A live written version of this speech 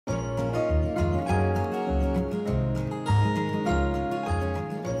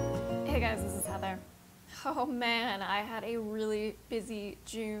Oh man, I had a really busy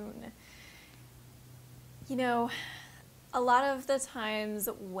June. You know, a lot of the times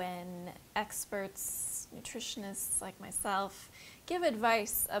when experts, nutritionists like myself, give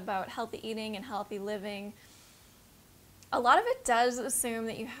advice about healthy eating and healthy living, a lot of it does assume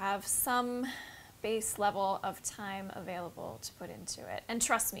that you have some base level of time available to put into it. And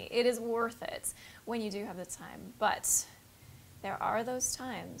trust me, it is worth it when you do have the time. But there are those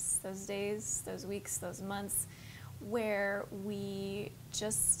times, those days, those weeks, those months where we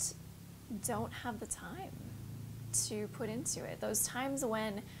just don't have the time to put into it. Those times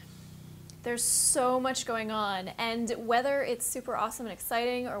when there's so much going on, and whether it's super awesome and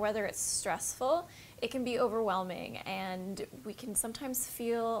exciting or whether it's stressful, it can be overwhelming, and we can sometimes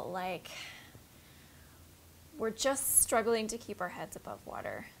feel like we're just struggling to keep our heads above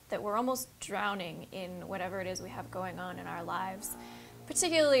water, that we're almost drowning in whatever it is we have going on in our lives,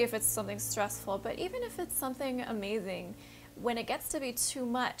 particularly if it's something stressful. But even if it's something amazing, when it gets to be too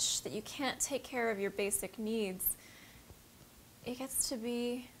much, that you can't take care of your basic needs, it gets to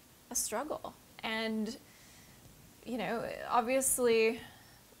be a struggle. And, you know, obviously,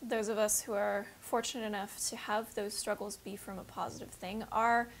 those of us who are fortunate enough to have those struggles be from a positive thing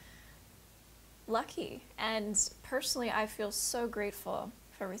are lucky. And personally, I feel so grateful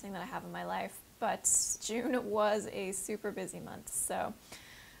for everything that I have in my life. But June was a super busy month. So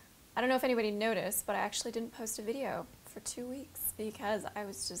I don't know if anybody noticed, but I actually didn't post a video for 2 weeks because I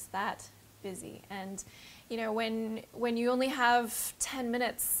was just that busy. And you know, when you only have 10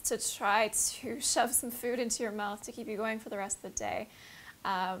 minutes to try to shove some food into your mouth to keep you going for the rest of the day,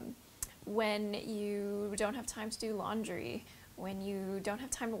 when you don't have time to do laundry, when you don't have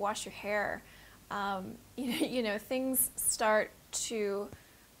time to wash your hair, you know, things start to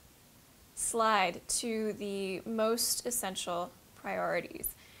slide to the most essential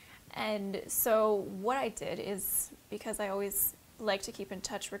priorities. And so what I did is, because I always like to keep in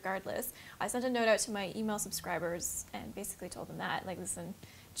touch regardless, I sent a note out to my email subscribers and basically told them that, like, listen,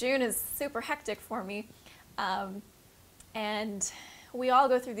 June is super hectic for me, and we all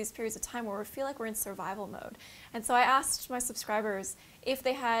go through these periods of time where we feel like we're in survival mode. And so I asked my subscribers if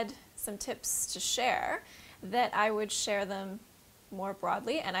they had some tips to share, that I would share them more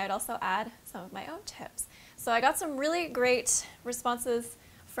broadly, and I would also add some of my own tips. So I got some really great responses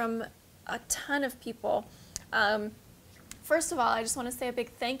from a ton of people. First of all, I just want to say a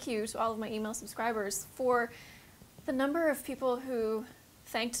big thank you to all of my email subscribers for the number of people who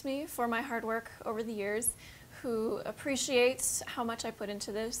thanked me for my hard work over the years, who appreciate how much I put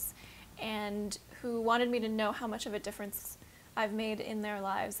into this, and who wanted me to know how much of a difference I've made in their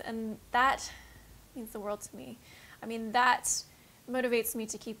lives. And that means the world to me. I mean, that motivates me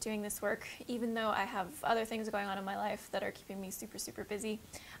to keep doing this work, even though I have other things going on in my life that are keeping me super, super busy.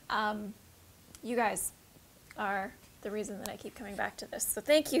 You guys are the reason that I keep coming back to this. So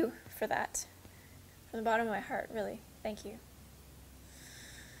thank you for that. From the bottom of my heart, really. Thank you.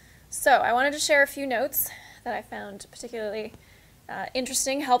 So I wanted to share a few notes that I found particularly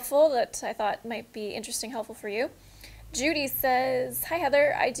interesting, helpful, that I thought might be interesting, helpful for you. Judy says, "Hi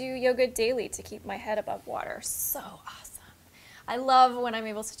Heather, I do yoga daily to keep my head above water." So awesome. I love when I'm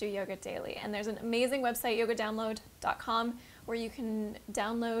able to do yoga daily. And there's an amazing website, yogadownload.com, where you can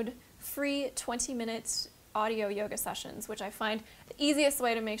download free 20-minute audio yoga sessions, which I find the easiest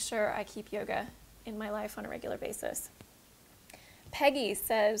way to make sure I keep yoga in my life on a regular basis. Peggy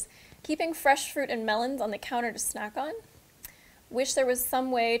says, "Keeping fresh fruit and melons on the counter to snack on. Wish there was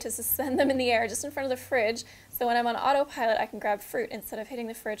some way to suspend them in the air just in front of the fridge, so when I'm on autopilot I can grab fruit instead of hitting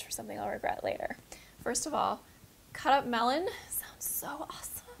the fridge for something I'll regret later." First of all, cut up melon sounds so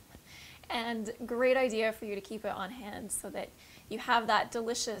awesome, and great idea for you to keep it on hand so that you have that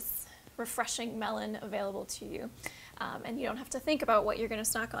delicious, refreshing melon available to you, and you don't have to think about what you're going to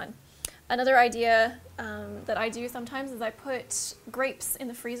snack on. Another idea that I do sometimes is I put grapes in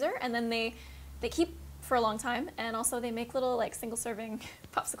the freezer, and then they keep for a long time, and also they make little, like, single-serving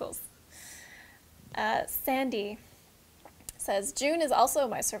popsicles. Sandy says, "June is also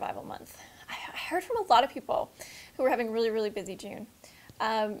my survival month." I heard from a lot of people who were having really, really busy June.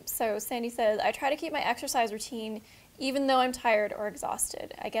 So Sandy says, "I try to keep my exercise routine even though I'm tired or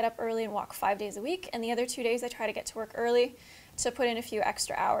exhausted. I get up early and walk 5 days a week, and the other 2 days I try to get to work early to put in a few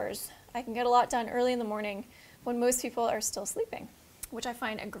extra hours. I can get a lot done early in the morning when most people are still sleeping," which I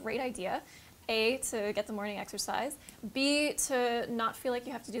find a great idea. A, to get the morning exercise. B, to not feel like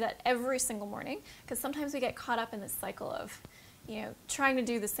you have to do that every single morning, because sometimes we get caught up in this cycle of, you know, trying to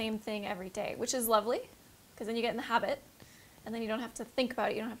do the same thing every day, which is lovely, because then you get in the habit, and then you don't have to think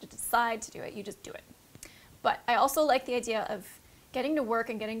about it, you don't have to decide to do it, you just do it. But I also like the idea of getting to work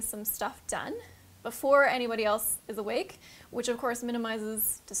and getting some stuff done before anybody else is awake, which of course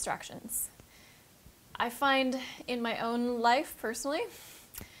minimizes distractions. I find in my own life personally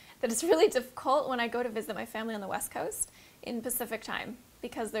that it's really difficult when I go to visit my family on the West Coast in Pacific time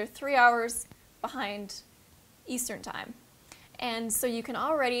because they're 3 hours behind Eastern time. And so you can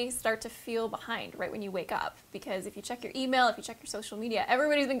already start to feel behind right when you wake up, because if you check your email, if you check your social media,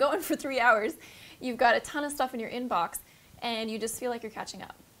 everybody's been going for 3 hours. You've got a ton of stuff in your inbox and you just feel like you're catching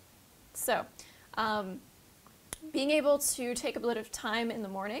up. So being able to take a bit of time in the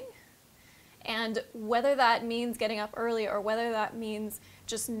morning, and whether that means getting up early or whether that means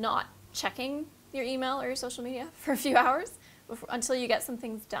just not checking your email or your social media for a few hours until you get some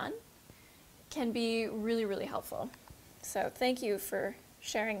things done, can be really, really helpful. So thank you for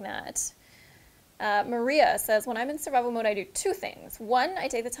sharing that. Maria says, when I'm in survival mode, I do two things. One, I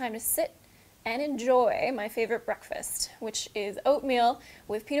take the time to sit and enjoy my favorite breakfast, which is oatmeal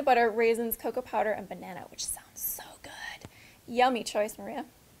with peanut butter, raisins, cocoa powder, and banana, which sounds so good. Yummy choice, Maria.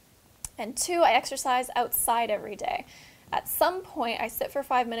 And two, I exercise outside every day. At some point, I sit for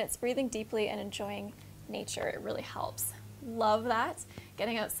 5 minutes, breathing deeply and enjoying nature. It really helps. Love that.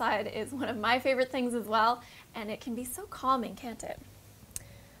 Getting outside is one of my favorite things as well, and it can be so calming, can't it?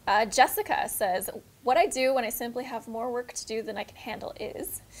 Jessica says, what I do when I simply have more work to do than I can handle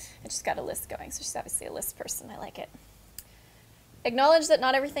is, and she's got a list going, so she's obviously a list person. I like it. Acknowledge that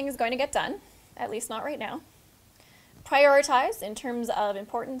not everything is going to get done, at least not right now. Prioritize in terms of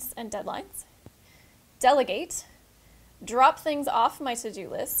importance and deadlines. Delegate. Drop things off my to-do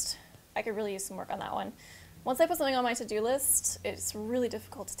list. I could really use some work on that one. Once I put something on my to-do list, it's really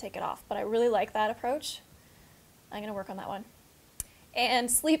difficult to take it off, but I really like that approach. I'm going to work on that one.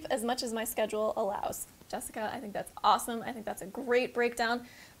 And sleep as much as my schedule allows. Jessica, I think that's awesome. I think that's a great breakdown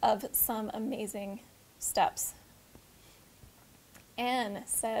of some amazing steps. Anne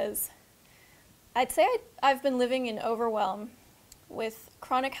says, I'd say I've been living in overwhelm with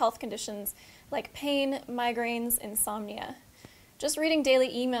chronic health conditions like pain, migraines, insomnia. Just reading daily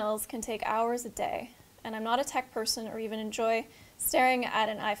emails can take hours a day, and I'm not a tech person or even enjoy staring at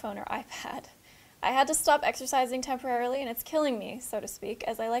an iPhone or iPad. I had to stop exercising temporarily, and it's killing me, so to speak,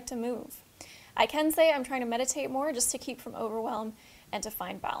 as I like to move. I can say I'm trying to meditate more just to keep from overwhelm and to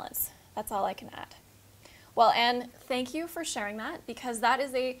find balance. That's all I can add. Well, Anne, thank you for sharing that, because that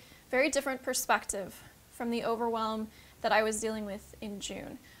is a very different perspective from the overwhelm that I was dealing with in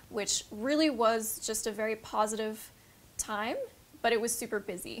June, which really was just a very positive time, but it was super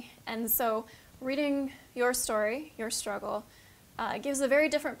busy. And so reading your story, your struggle, gives a very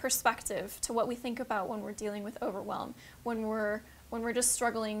different perspective to what we think about when we're dealing with overwhelm, when we're just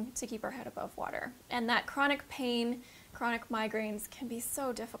struggling to keep our head above water. And that chronic pain, chronic migraines can be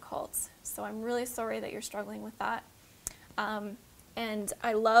so difficult. So I'm really sorry that you're struggling with that. And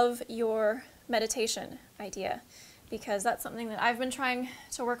I love your meditation idea, because that's something that I've been trying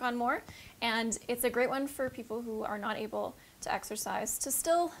to work on more. And it's a great one for people who are not able to exercise to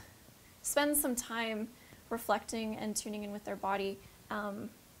still spend some time reflecting and tuning in with their body,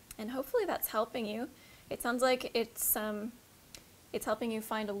 and hopefully that's helping you. It sounds like it's helping you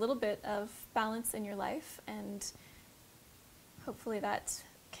find a little bit of balance in your life, and hopefully that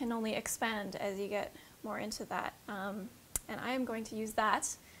can only expand as you get more into that. And I am going to use that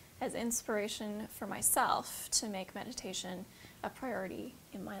as inspiration for myself to make meditation a priority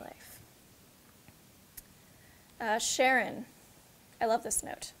in my life. Sharon, I love this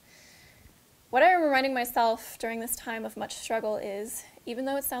note. What I am reminding myself during this time of much struggle is, even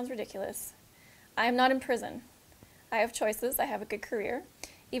though it sounds ridiculous, I am not in prison. I have choices, I have a good career,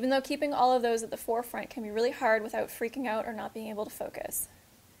 even though keeping all of those at the forefront can be really hard without freaking out or not being able to focus.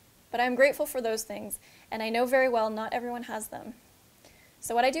 But I am grateful for those things, and I know very well not everyone has them.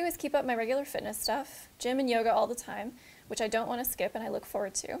 So what I do is keep up my regular fitness stuff, gym and yoga all the time, which I don't want to skip and I look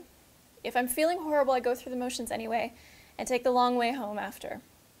forward to. If I'm feeling horrible, I go through the motions anyway and take the long way home after.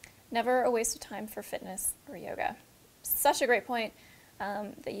 Never a waste of time for fitness or yoga. Such a great point,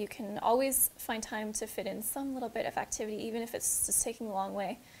 that you can always find time to fit in some little bit of activity, even if it's just taking the long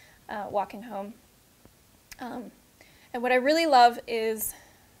way, walking home. And what I really love is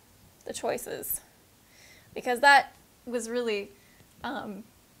the choices, because that was really,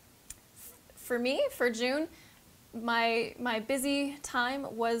 for me, for June, my busy time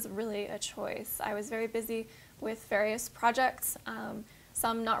was really a choice. I was very busy with various projects,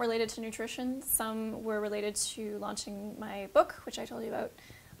 some not related to nutrition, some were related to launching my book, which I told you about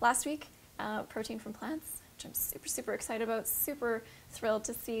last week, Protein from Plants, which I'm super, super excited about, super thrilled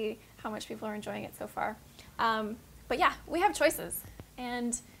to see how much people are enjoying it so far. But yeah, we have choices,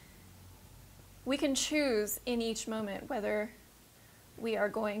 and we can choose in each moment whether we are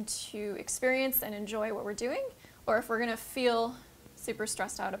going to experience and enjoy what we're doing, or if we're going to feel super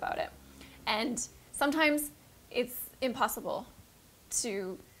stressed out about it. And sometimes it's impossible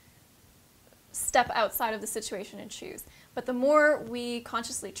to step outside of the situation and choose. But the more we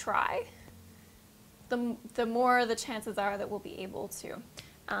consciously try, the more the chances are that we'll be able to.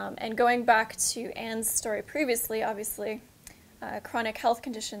 And going back to Anne's story previously, obviously, chronic health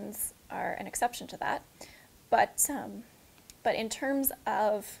conditions are an exception to that. But in terms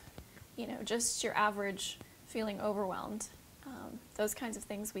of, just your average feeling overwhelmed, those kinds of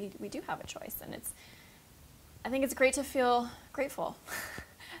things, we do have a choice. And I think it's great to feel grateful.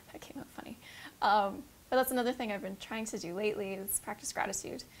 That came out funny. But that's another thing I've been trying to do lately is practice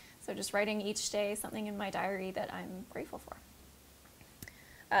gratitude. So just writing each day something in my diary that I'm grateful for.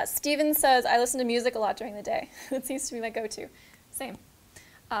 Steven says, I listen to music a lot during the day. That seems to be my go-to. Same.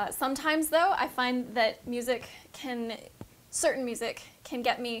 Sometimes, though, I find that certain music can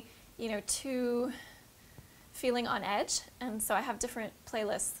get me, too feeling on edge. And so I have different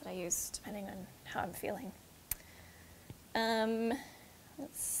playlists that I use depending on how I'm feeling.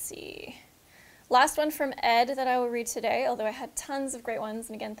 Let's see. Last one from Ed that I will read today, although I had tons of great ones,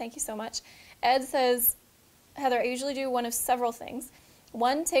 and again, thank you so much. Ed says, Heather, I usually do one of several things.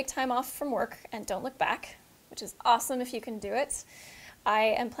 1, take time off from work and don't look back, which is awesome if you can do it.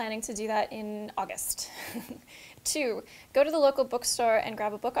 I am planning to do that in August. 2, go to the local bookstore and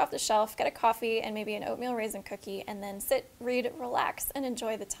grab a book off the shelf, get a coffee and maybe an oatmeal raisin cookie, and then sit, read, relax, and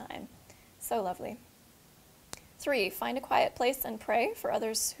enjoy the time. So lovely. 3, find a quiet place and pray for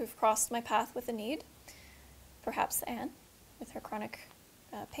others who've crossed my path with a need. Perhaps Anne, with her chronic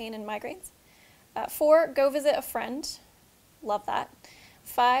pain and migraines. 4, go visit a friend. Love that.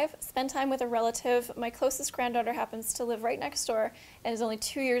 5, spend time with a relative. My closest granddaughter happens to live right next door and is only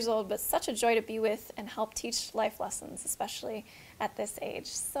 2 years old, but such a joy to be with and help teach life lessons, especially at this age.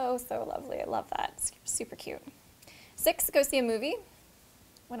 So, so lovely. I love that. It's super cute. 6, go see a movie.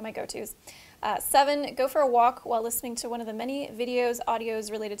 One of my go-tos. 7, go for a walk while listening to one of the many videos,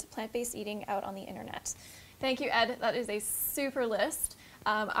 audios related to plant-based eating out on the internet. Thank you, Ed. That is a super list.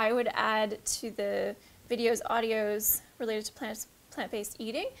 I would add to the videos, audios related to plant-based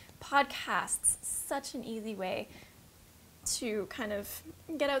eating, podcasts. Such an easy way to kind of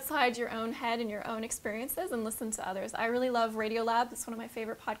get outside your own head and your own experiences and listen to others. I really love Radiolab. It's one of my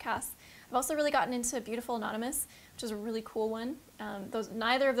favorite podcasts. I've also really gotten into Beautiful Anonymous, which is a really cool one.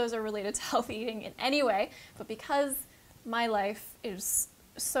 Neither of those are related to healthy eating in any way, but because my life is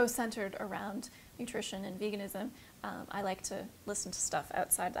so centered around nutrition and veganism, I like to listen to stuff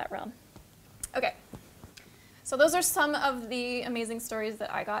outside that realm. Okay, so those are some of the amazing stories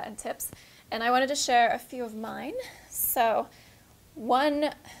that I got and tips, and I wanted to share a few of mine. So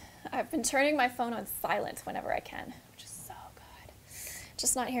 1, I've been turning my phone on silent whenever I can, which is so good.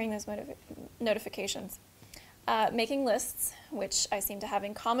 Just not hearing those notifications. Making lists, which I seem to have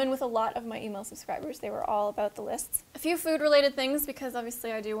in common with a lot of my email subscribers. They were all about the lists. A few food-related things, because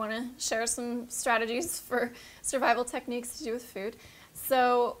obviously I do want to share some strategies for survival techniques to do with food.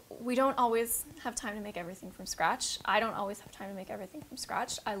 So we don't always have time to make everything from scratch. I don't always have time to make everything from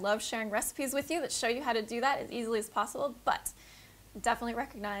scratch. I love sharing recipes with you that show you how to do that as easily as possible, but definitely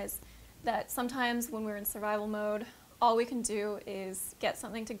recognize that sometimes when we're in survival mode, all we can do is get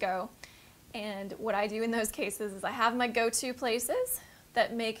something to go. And what I do in those cases is I have my go-to places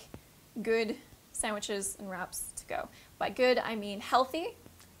that make good sandwiches and wraps to go. By good, I mean healthy,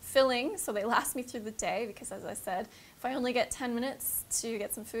 filling, so they last me through the day, because as I said, if I only get 10 minutes to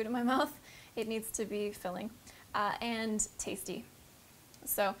get some food in my mouth, it needs to be filling, and tasty.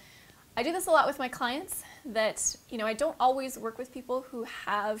 So I do this a lot with my clients that, I don't always work with people who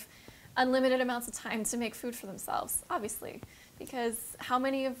have unlimited amounts of time to make food for themselves, obviously, because how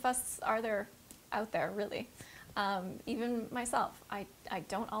many of us are there out there, really? Even myself, I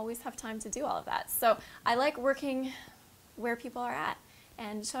don't always have time to do all of that. So I like working where people are at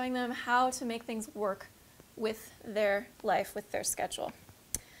and showing them how to make things work with their life, with their schedule.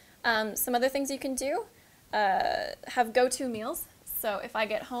 Some other things you can do, have go-to meals. So if I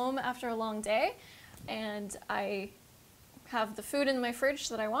get home after a long day and I have the food in my fridge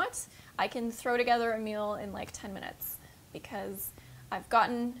that I want, I can throw together a meal in like 10 minutes because I've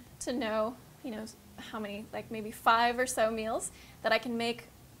gotten to know, how many, like maybe 5 or so meals that I can make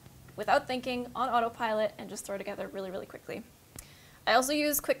without thinking on autopilot and just throw together really, really quickly. I also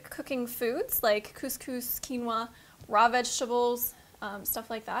use quick cooking foods like couscous, quinoa, raw vegetables, stuff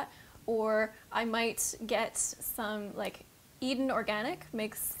like that. Or I might get some, like Eden Organic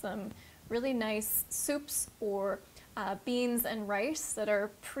makes some really nice soups or beans and rice that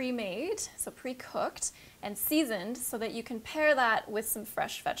are pre-made, so pre-cooked and seasoned, so that you can pair that with some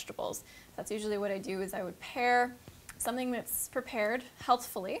fresh vegetables. That's usually what I do, is I would pair something that's prepared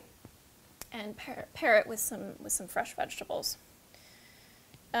healthfully and pair it with some fresh vegetables.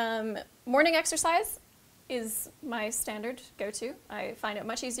 Morning exercise is my standard go-to. I find it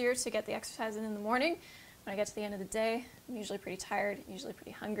much easier to get the exercise in the morning. When I get to the end of the day, I'm usually pretty tired, usually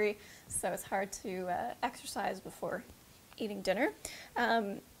pretty hungry, so it's hard to exercise before eating dinner.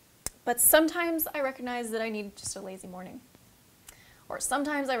 But sometimes I recognize that I need just a lazy morning. Or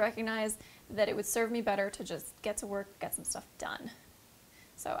sometimes I recognize that it would serve me better to just get to work, get some stuff done.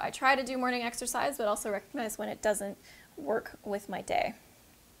 So I try to do morning exercise, but also recognize when it doesn't work with my day.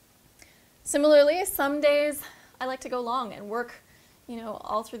 Similarly, some days I like to go long and work,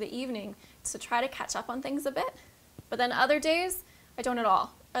 all through the evening to try to catch up on things a bit. But then other days, I don't at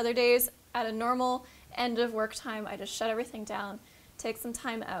all. Other days, at a normal end of work time, I just shut everything down, take some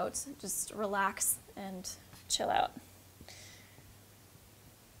time out, just relax and chill out.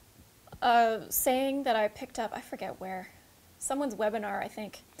 A saying that I picked up, I forget where, someone's webinar, I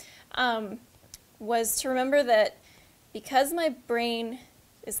think, was to remember that because my brain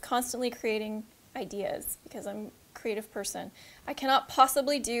is constantly creating ideas, because I'm a creative person, I cannot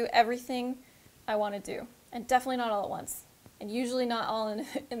possibly do everything I want to do, and definitely not all at once, and usually not all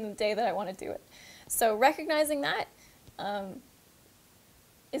in the day that I want to do it. So recognizing that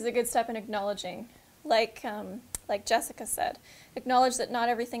is a good step in acknowledging, like Jessica said, acknowledge that not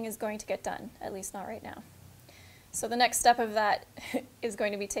everything is going to get done, at least not right now. So the next step of that is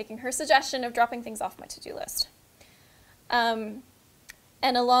going to be taking her suggestion of dropping things off my to-do list.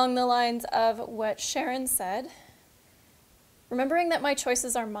 And along the lines of what Sharon said, remembering that my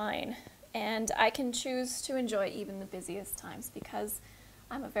choices are mine, and I can choose to enjoy even the busiest times, because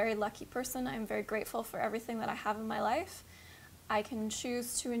I'm a very lucky person. I'm very grateful for everything that I have in my life. I can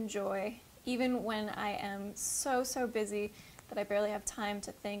choose to enjoy even when I am so busy that I barely have time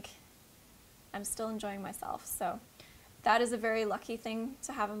to think. I'm still enjoying myself. So that is a very lucky thing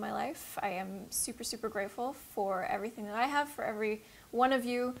to have in my life. I am super grateful for everything that I have, for every one of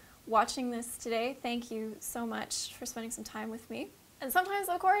you watching this today. Thank you so much for spending some time with me. And sometimes,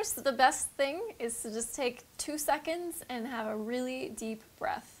 of course, the best thing is to just take 2 seconds and have a really deep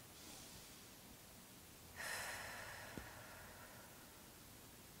breath.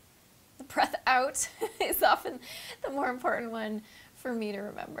 The breath out is often the more important one for me to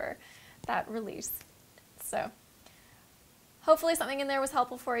remember, that release. So hopefully something in there was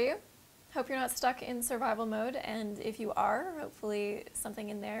helpful for you. Hope you're not stuck in survival mode, and if you are, hopefully something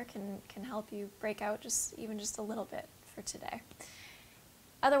in there can help you break out even just a little bit for today.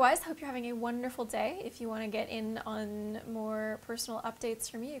 Otherwise, hope you're having a wonderful day. If you want to get in on more personal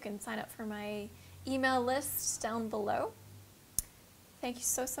updates from me, you can sign up for my email list down below. Thank you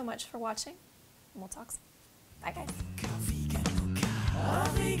so much for watching, and we'll talk soon. Bye, guys.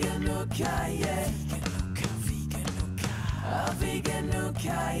 Veganook,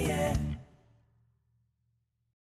 yeah.